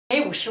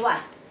给50万，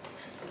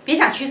别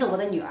想娶走我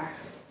的女儿。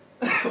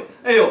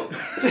哎呦，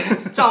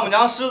丈母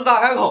娘狮子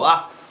大开口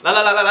啊！来，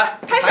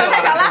太少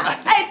了，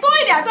哎，多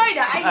一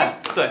点，哎呀，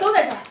对，都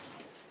在这儿。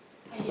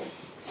哎呀，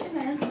现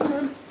在人出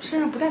门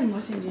身上不带那么多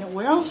现金，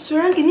我让虽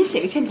然给你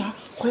写个欠条，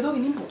回头给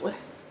您补的。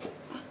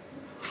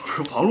不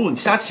是王璐，你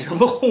瞎起什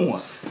么哄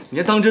啊？你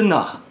还当真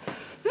呢？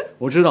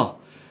我知道，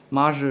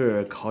妈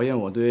是考验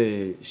我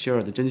对希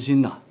儿的真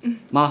心呢。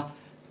妈，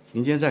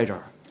您今天在这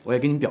儿，我也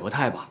给您表个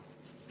态吧。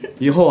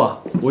以后啊，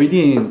我一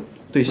定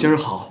对希儿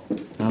好，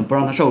不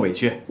让她受委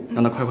屈，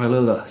让她快快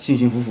乐乐、幸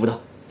幸福福的，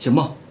行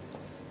吗？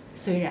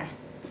虽然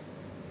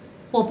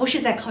我不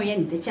是在考验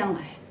你的将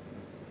来，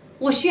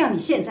我需要你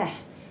现在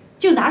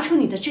就拿出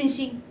你的真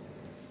心。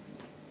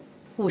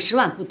50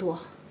万不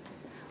多，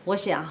我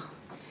想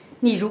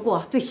你如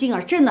果对心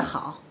儿真的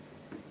好，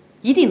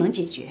一定能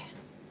解决。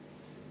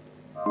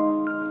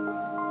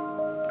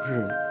不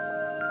是，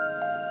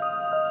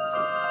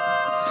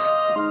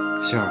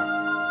希儿，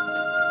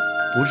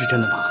不是真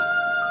的吗？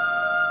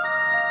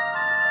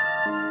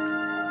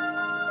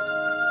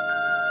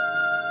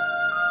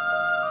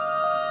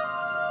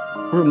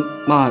不是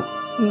妈，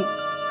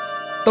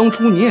当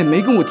初你也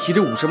没跟我提这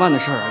50万的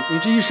事儿啊，你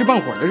这一时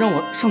半会儿的让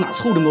我上哪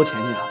凑这么多钱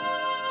去啊？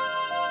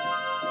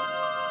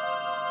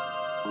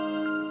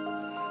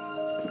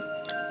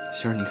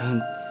希儿，你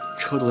看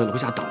车都在楼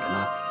下等着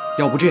呢，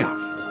要不这样，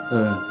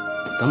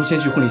咱们先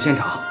去婚礼现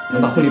场，等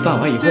把婚礼办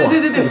完以后啊，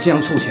我尽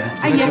量凑钱。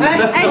哎呀，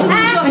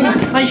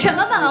什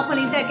么办完婚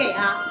礼再给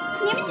啊？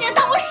你们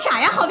当我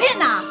傻呀？好骗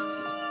呐！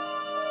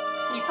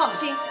你放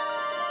心，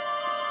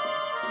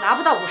拿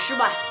不到50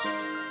万，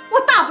我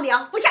大不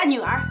了不嫁女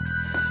儿。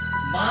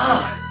妈，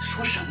你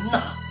说什么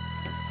呢？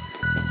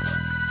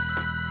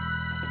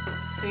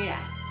虽然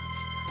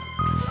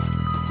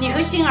你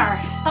和星儿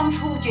当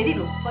初决定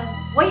裸婚，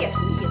我也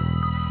同意了，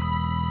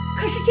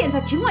可是现在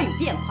情况有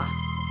变化，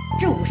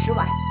这50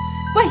万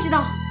关系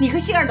到你和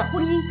星儿的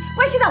婚姻，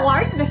关系到我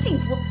儿子的幸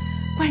福，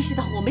关系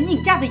到我们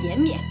宁家的颜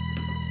面。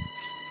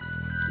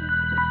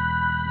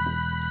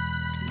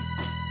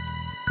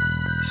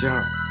星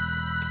儿，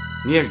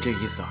你也是这个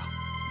意思啊？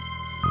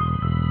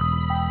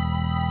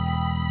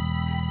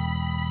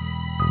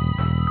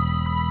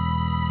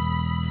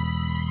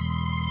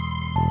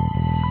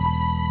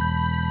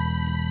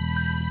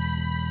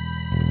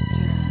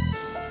虽然，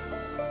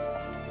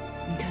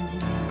你看今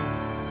天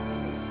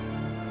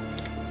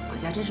我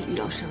家真是遇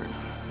到事儿了，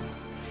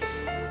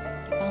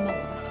你帮帮我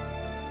吧。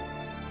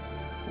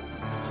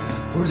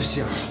不是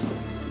希儿，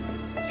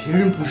别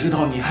人不知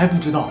道，你还不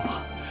知道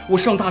吗？我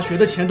上大学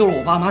的钱都是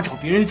我爸妈找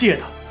别人借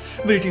的，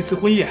为了这次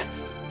婚宴，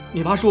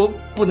你妈说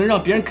不能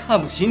让别人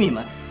看不起你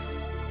们，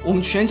我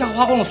们全家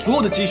花光了所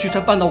有的积蓄才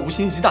办到5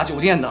星级大酒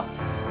店的。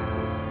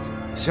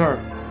希儿，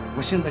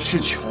我现在是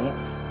穷，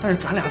但是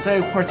咱俩在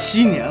一块儿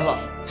7年了，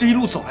这一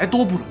路走来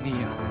多不容易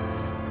啊！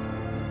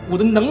我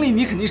的能力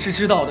你肯定是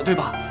知道的，对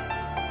吧？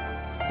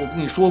我跟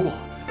你说过，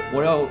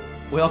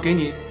我要给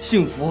你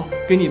幸福，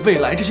给你未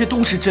来，这些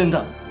都是真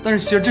的。但是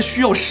希儿，这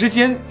需要时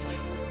间。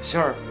希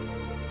儿，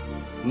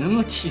你能不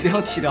能体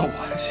谅体谅我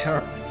呀，希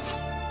儿？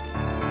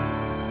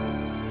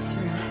虽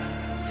然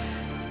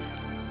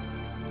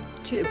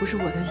这也不是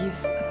我的意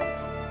思，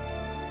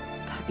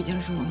她毕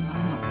竟是我妈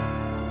妈。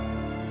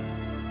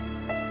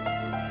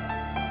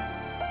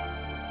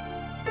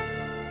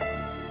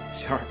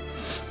希儿，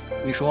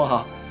你说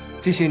哈，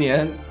这些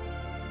年，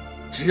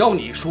只要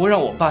你说让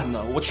我办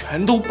的，我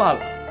全都办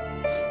了。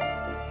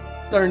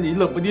但是你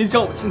冷不丁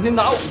叫我今天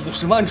拿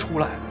50万出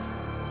来，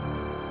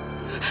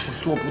我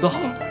做不到。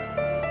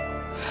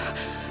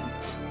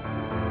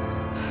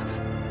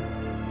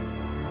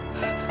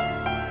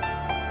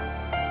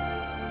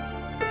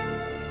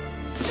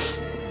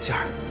希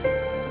儿，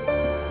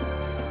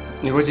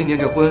你说今天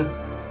这婚，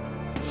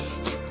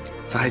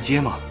咱还结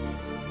吗？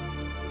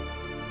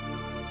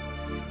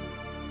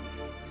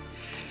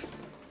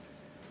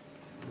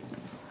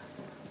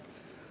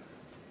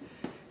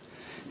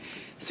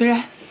虽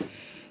然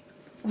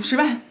50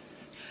万，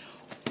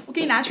我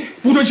给你拿去。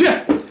不准去！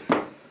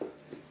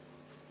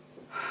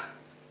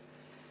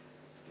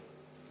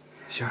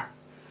希儿，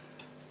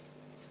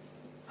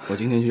我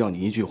今天就要你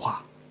一句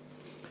话：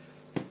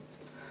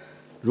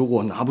如果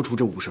我拿不出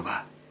这50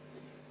万，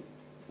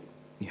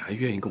你还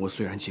愿意跟我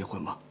虽然结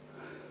婚吗？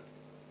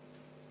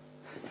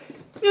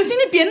有心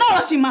你别闹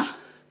了，行吗？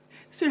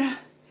虽然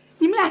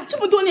你们俩这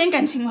么多年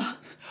感情了，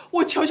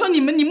我求求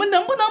你们，你们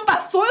能不能把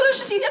所有的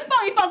事情先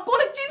放一放，过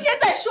了今天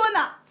再说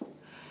呢？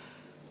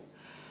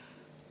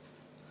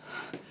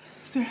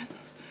虽然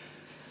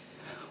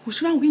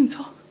50万我给你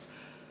凑。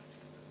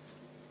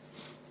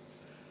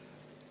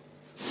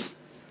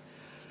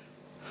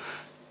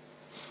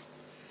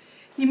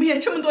你们也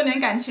这么多年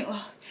感情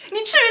了，你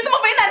至于这么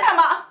为难他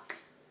吗？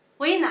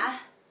为难？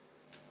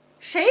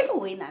谁不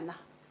为难呢？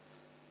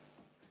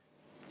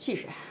既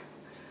然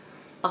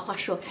把话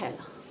说开了，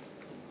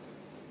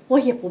我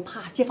也不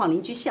怕街坊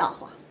邻居笑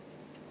话。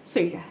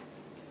虽然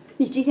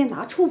你今天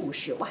拿出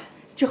50万，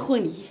这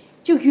婚礼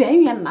就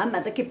圆圆满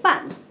满的给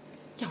办了。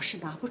要是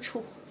拿不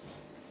出，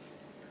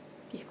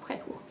别怪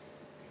我。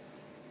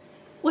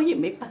我也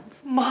没办法。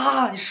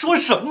妈，你说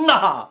什么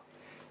呢？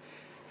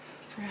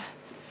虽然，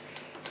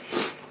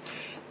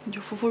你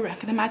就服服软，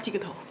跟他妈低个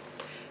头，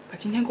把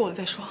今天过了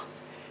再说。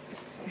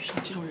遇上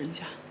这种人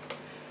家，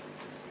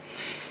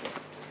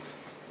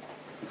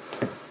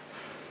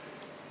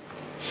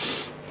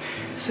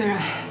虽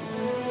然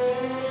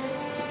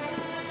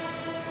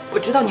我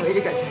知道你为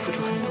这感情付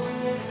出很多，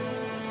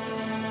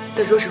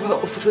但说实话，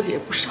我付出的也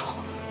不少。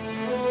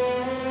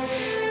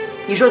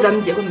你说咱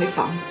们结婚没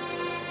房子，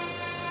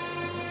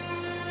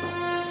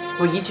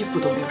我一句不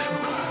都没有说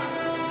过。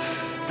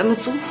咱们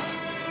租，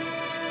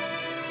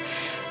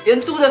连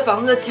租的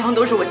房子的墙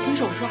都是我亲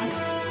手刷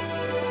的。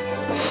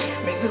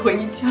每次回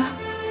你家，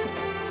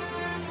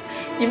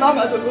你妈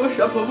妈都给我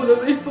耍婆婆的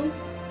威风，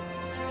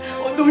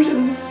我都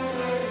忍了。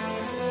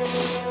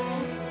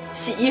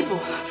洗衣服、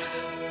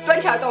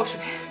端茶倒水，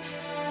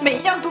每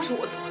一样都是我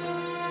做的。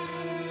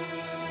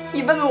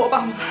你问问我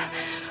爸妈，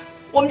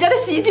我们家的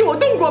洗衣机我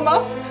动过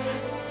吗？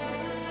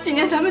今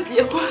年咱们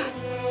结婚，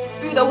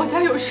遇到我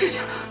家有事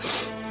情了，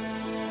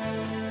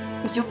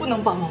你就不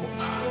能帮帮我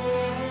吗？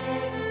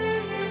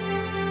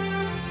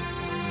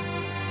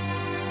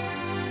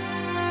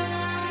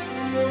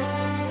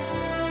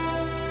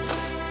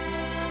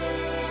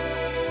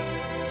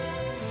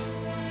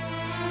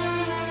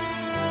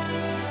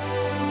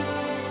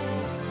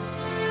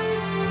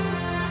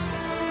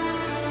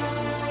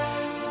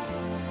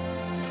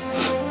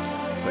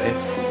喂，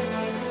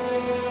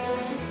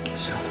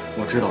行，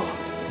我知道了，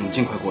我们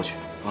尽快过去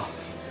啊。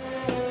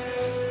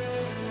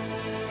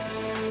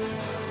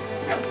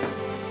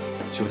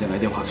酒店来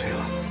电话催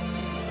了，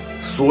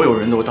所有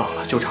人都到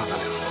了，就差咱俩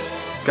了。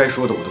该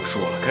说的我都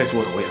说了，该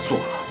做的我也做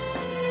了，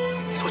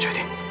你做决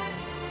定。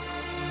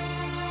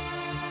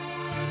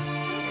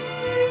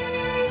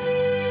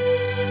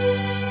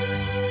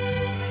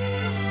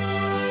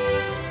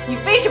你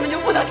为什么就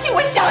不能替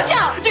我想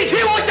想？你替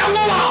我想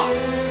过吗？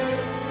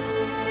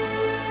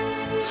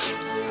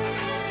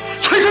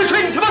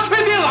吹，你他妈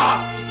吹病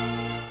了！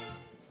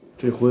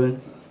这婚，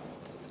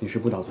你是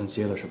不打算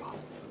结了是吧？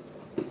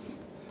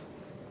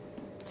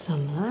怎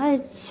么了？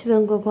气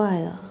氛怪怪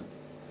的。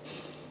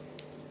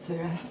虽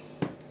然，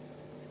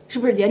是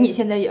不是连你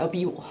现在也要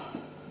逼我？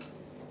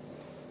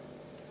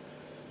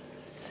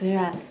虽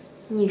然，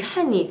你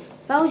看你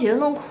把我姐姐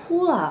弄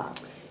哭了。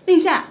令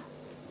夏，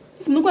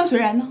你怎么能怪虽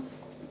然呢？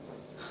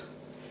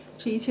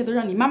这一切都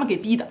让你妈妈给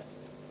逼的。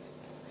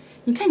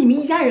你看你们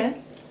一家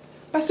人，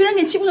把虽然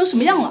给欺负成什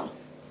么样了？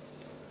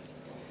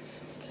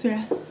虽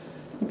然，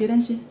你别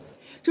担心，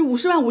这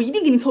50万我一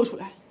定给你凑出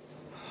来。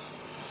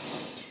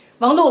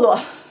王露露，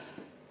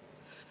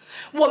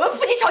我们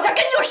夫妻吵架跟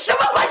你有什么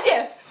关系？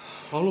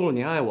王露露，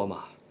你爱我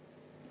吗？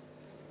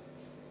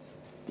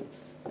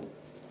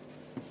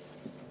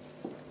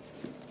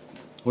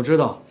我知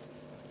道，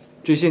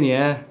这些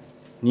年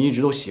你一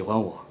直都喜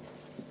欢我。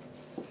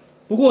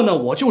不过呢，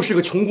我就是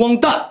个穷光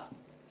蛋，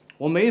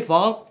我没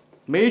房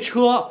没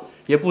车，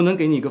也不能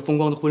给你一个风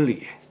光的婚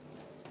礼。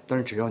但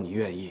是只要你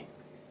愿意，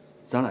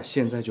咱俩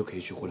现在就可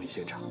以去婚礼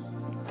现场。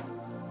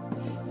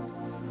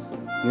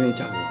你愿意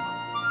嫁给我吗？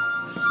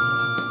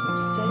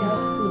虽然，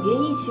你别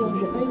意气用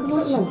事，你可不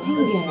可以冷静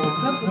一点啊？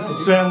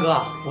虽然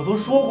哥，我都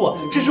说过，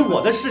这是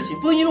我的事情，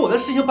不能因为我的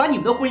事情把你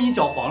们的婚姻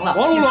搅黄了。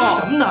王露露，你说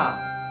什么呢？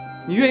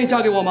你愿意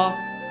嫁给我吗？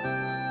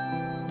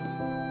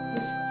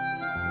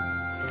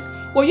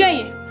我愿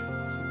意。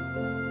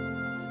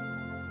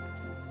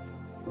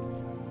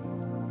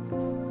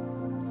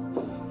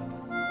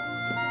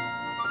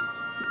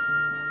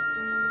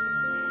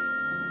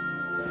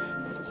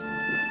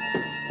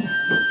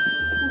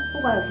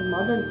不管有什么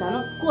矛盾，咱们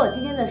过了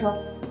今天再说。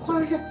化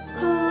妆师，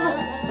快，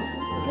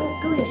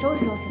给我也收拾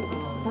收拾，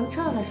咱们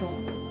车上再说。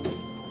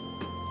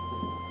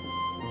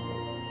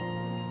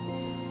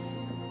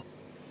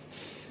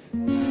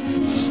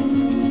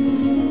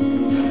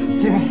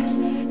虽然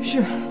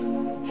是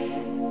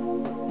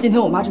今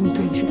天我妈这么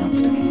对你是她不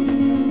对，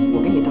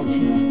我跟你道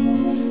歉。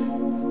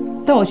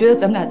但我觉得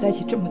咱们俩在一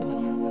起这么多年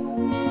了，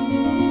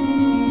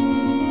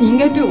你应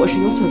该对我是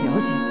有所了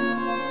解的，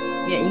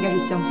你也应该是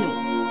相信我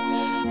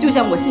的，就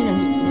像我信任你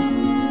一样。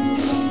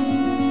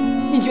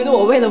你觉得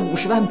我为了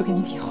50万不跟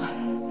你结婚？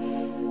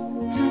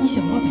虽然你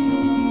想过没有？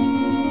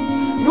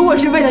如果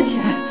是为了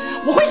钱，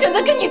我会选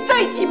择跟你在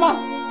一起吗？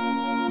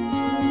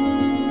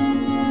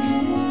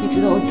你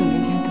知道我等这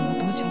天等了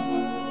多久吗？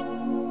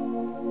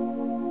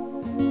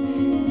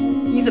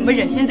你怎么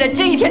忍心在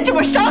这一天这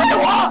么伤害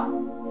我？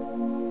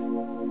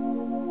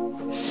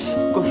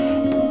滚！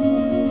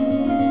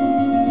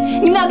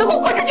你们俩都给我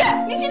滚出去！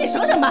你心里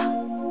省省吧。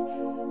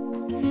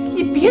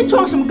你别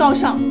装什么高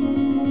尚，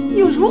你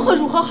又如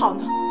何好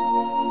呢？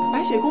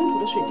白雪公主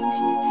的水晶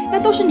鞋，那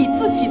都是你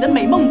自己的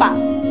美梦罢了。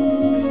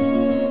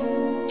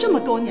这么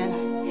多年来，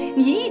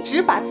你一直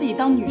把自己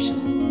当女神，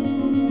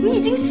你已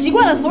经习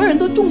惯了所有人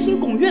都众星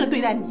拱月的对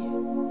待你。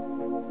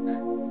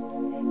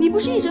你不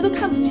是一直都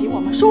看不起我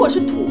吗？说我是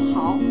土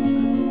豪。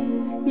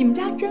你们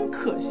家真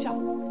可笑，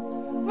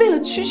为了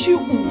区50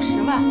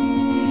万，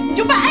你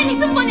就把爱你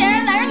这么多年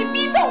的男人给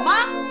逼走吗？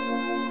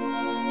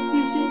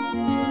叶欣，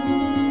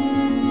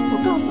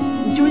我告诉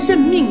你，你就就认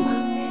命吧，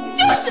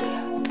就是。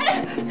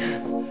哎，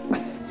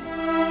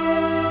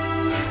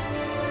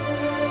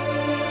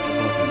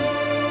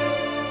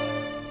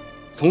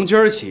从今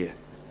儿起，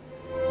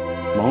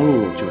忙碌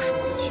碌就是我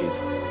的妻子，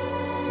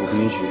我不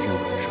允许任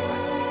何人伤害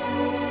她。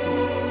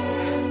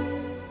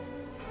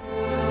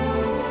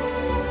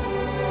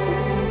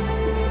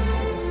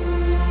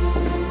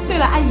对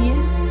了，阿姨，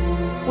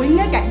我应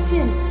该感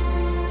谢你，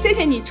谢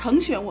谢你成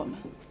全我们。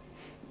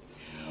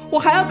我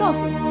还要告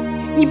诉你，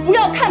你不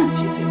要看不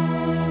起虽然，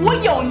我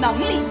有能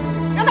力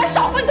让他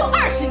少奋斗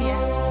20年，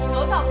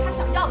得到他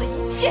想要的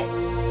一切。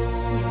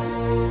你们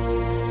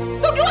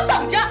都给我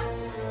等着！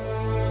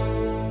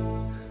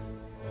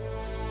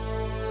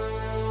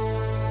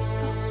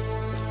走，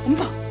我们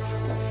走。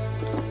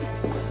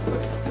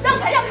让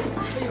开，让开！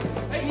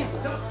哎呦，哎，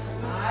走！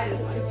哎呦，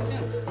我尽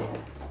量。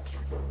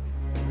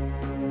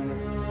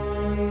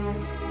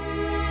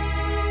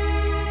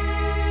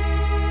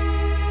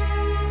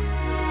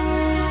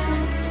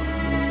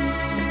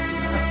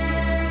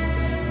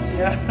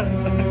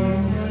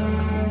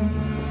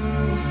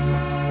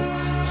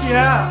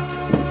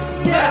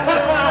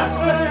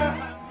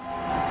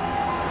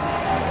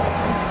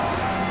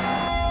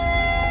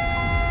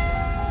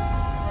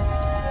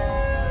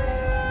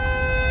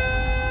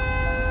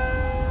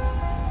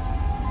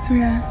虽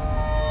然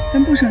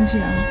咱不生气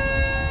啊，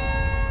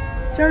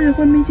今儿这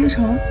婚没结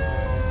成，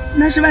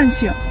那是万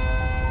幸。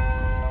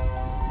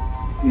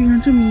遇上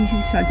这么一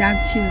小家子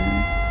气的人，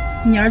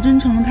你要真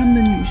成了他们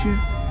的女婿，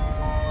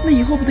那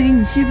以后不得给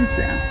你欺负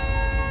死呀！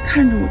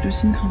看着我就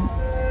心疼。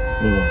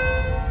露露，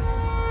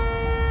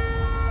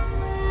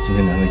今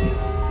天难为你了。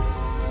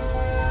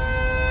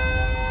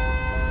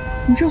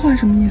你这话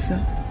什么意思？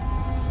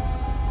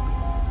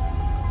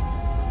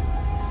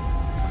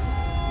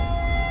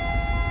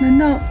难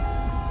道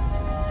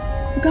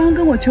你刚刚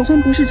跟我求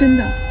婚不是真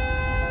的？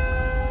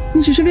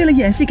你只是为了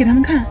演戏给他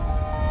们看？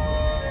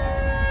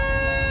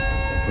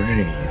不是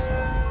这个意思。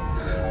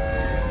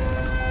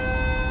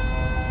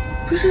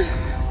不是，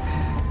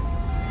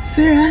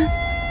虽然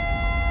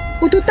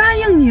我都答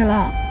应你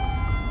了，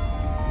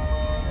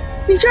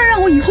你这样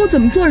让我以后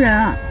怎么做人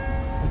啊？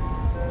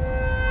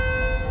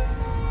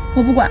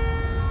我不管，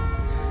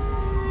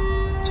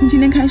从今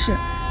天开始，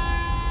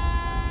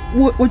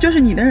我就是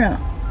你的人了。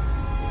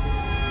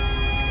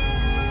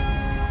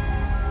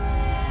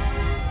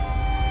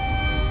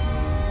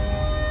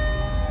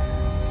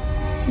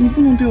你不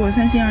能对我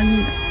3心2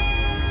意的。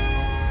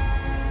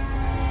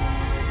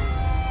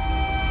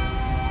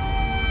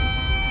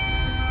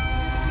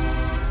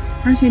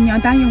而且你要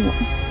答应我，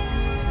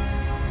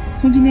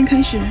从今天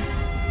开始，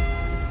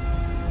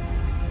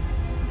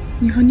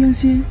你和宁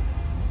心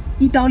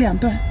1刀2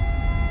断。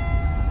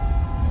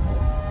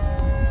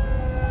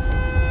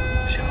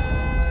行。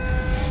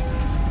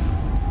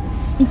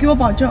你给我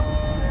保证。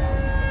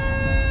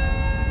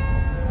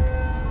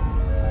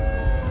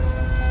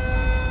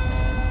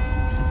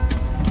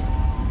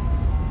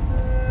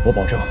我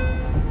保证。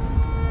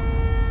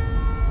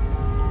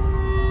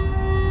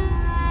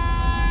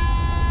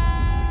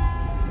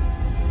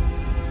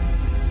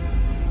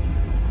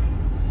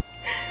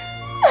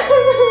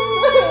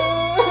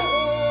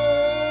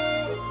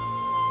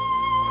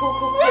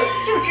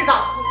就知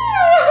道哭，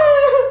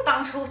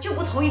当初就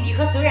不同意你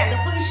和随然的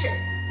婚事，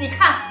你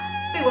看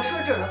被我说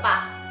准了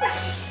吧？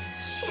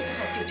现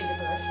在就这个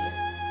德行，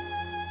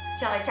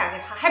将来嫁给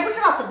他还不知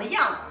道怎么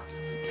样呢。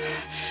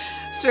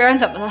虽然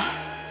怎么了？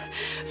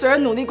虽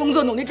然努力工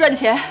作，努力赚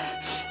钱，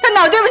他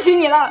哪儿对不起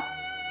你了？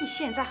你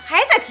现在还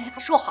在替他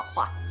说好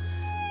话，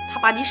他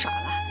把你耍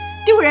了，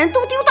丢人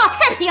都丢到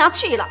太平洋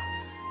去了。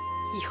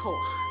以后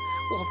啊，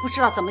我不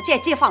知道怎么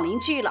见街坊邻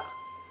居了。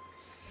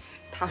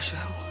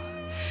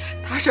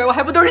他甩我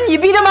还不都是你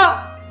逼的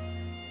吗？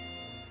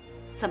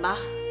怎么，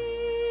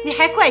你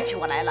还怪起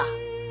我来了？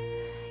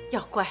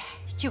要怪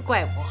就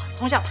怪我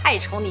从小太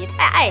宠你，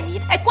太爱你，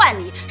太惯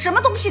你，什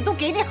么东西都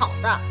给你好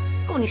的，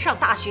供你上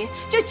大学，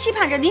就期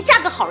盼着你嫁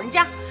个好人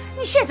家。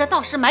你现在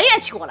倒是埋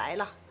怨起我来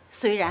了。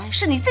虽然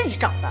是你自己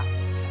找的，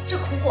这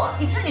苦果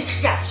你自己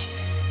吃下去。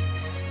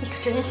你可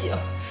真行，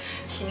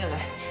秦宁来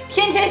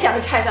天天想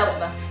着拆散我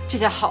们。这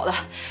下好了，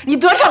你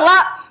得逞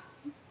了。